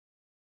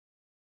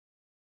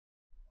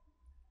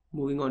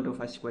Moving on to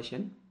first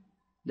question.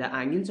 The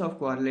angles of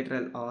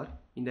quadrilateral are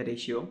in the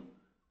ratio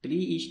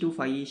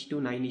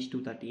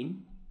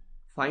 3:5:9:13.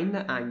 Find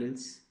the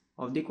angles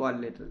of the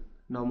quadrilateral.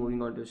 Now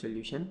moving on to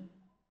solution.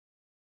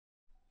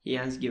 He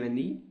has given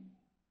the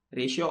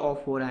ratio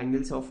of 4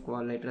 angles of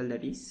quadrilateral,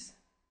 that is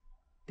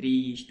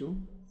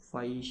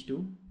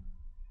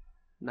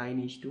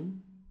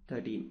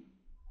 3:5:9:13.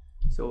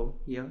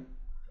 So here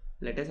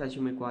let us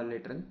assume a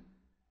quadrilateral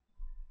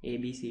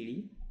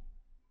ABCD.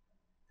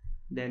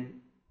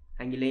 Then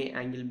angle A,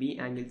 angle B,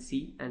 angle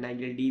C and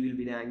angle D will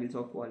be the angles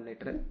of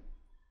quadrilateral.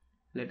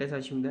 Let us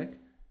assume that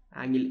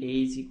angle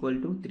A is equal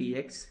to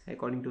 3x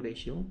according to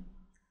ratio,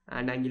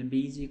 and angle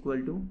B is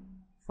equal to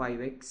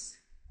 5x,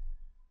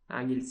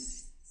 angle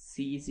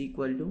C is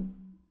equal to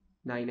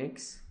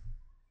 9x,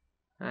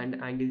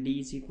 and angle D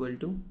is equal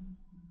to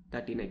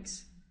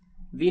 13x.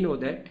 We know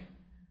that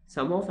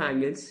sum of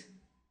angles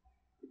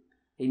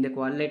in the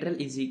quadrilateral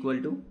is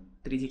equal to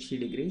 360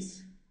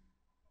 degrees.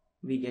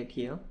 We get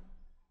here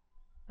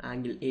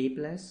angle A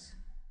plus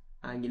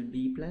angle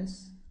B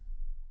plus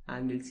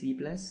angle C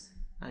plus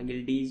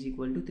angle D is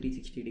equal to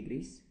 360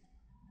 degrees,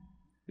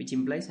 which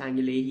implies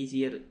angle A is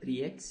here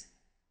 3x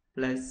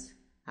plus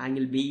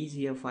angle B is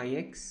here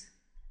 5x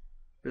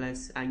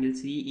plus angle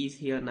C is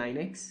here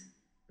 9x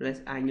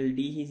plus angle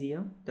D is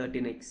here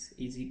 13x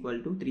is equal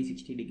to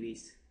 360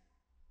 degrees.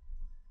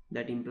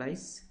 That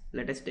implies,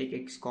 let us take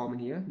x common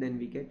here, then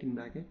we get in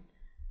bracket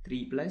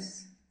 3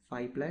 plus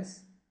 5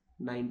 plus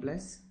 9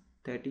 plus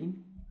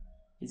 13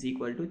 is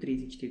equal to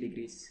 360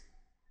 degrees,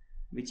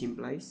 which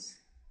implies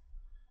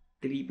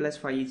 3 plus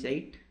 5 is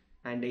 8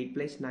 and 8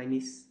 plus 9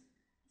 is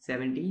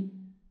 17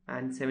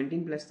 and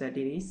 17 plus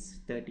 13 is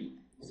 30.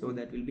 So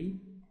that will be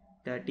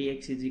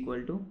 30x is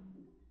equal to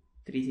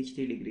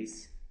 360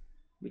 degrees,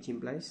 which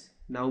implies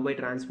now by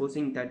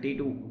transposing 30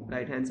 to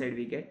right hand side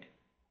we get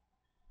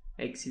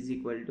x is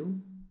equal to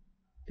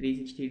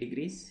 360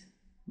 degrees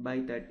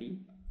by 30,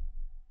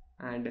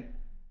 and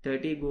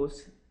 30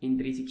 goes in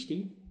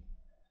 360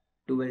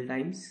 12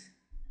 times.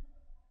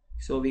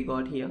 So we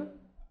got here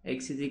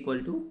x is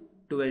equal to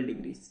 12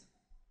 degrees.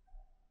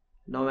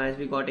 Now as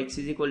we got x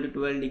is equal to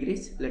 12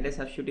 degrees, let us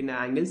substitute in the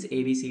angles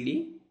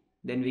ABCD.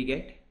 Then we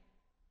get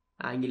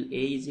angle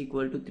A is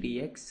equal to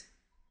 3x,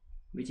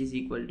 which is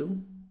equal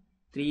to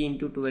 3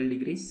 into 12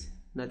 degrees,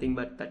 nothing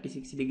but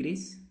 36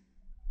 degrees,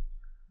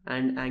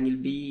 and angle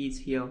B is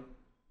here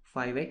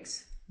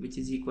 5x, which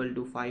is equal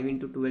to 5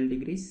 into 12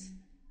 degrees,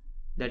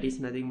 that is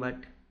nothing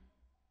but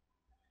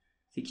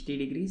 60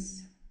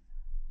 degrees,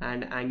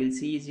 and angle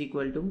C is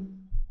equal to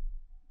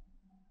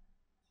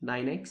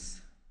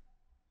 9x,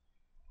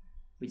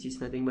 which is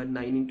nothing but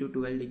 9 into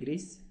 12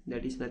 degrees,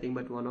 that is nothing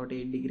but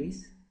 108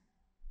 degrees,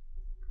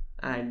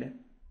 and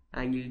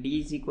angle D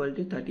is equal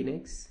to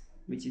 13x,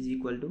 which is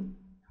equal to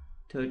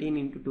 13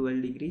 into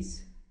 12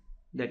 degrees,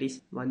 that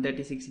is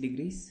 136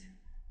 degrees.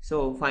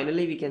 So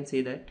finally we can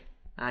say that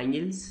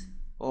angles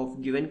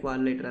of given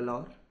quadrilateral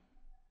are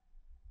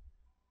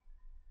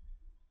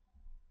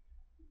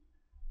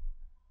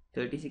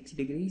 36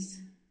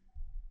 degrees,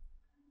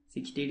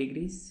 60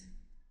 degrees,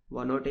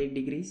 108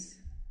 degrees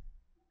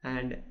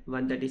and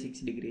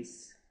 136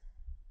 degrees.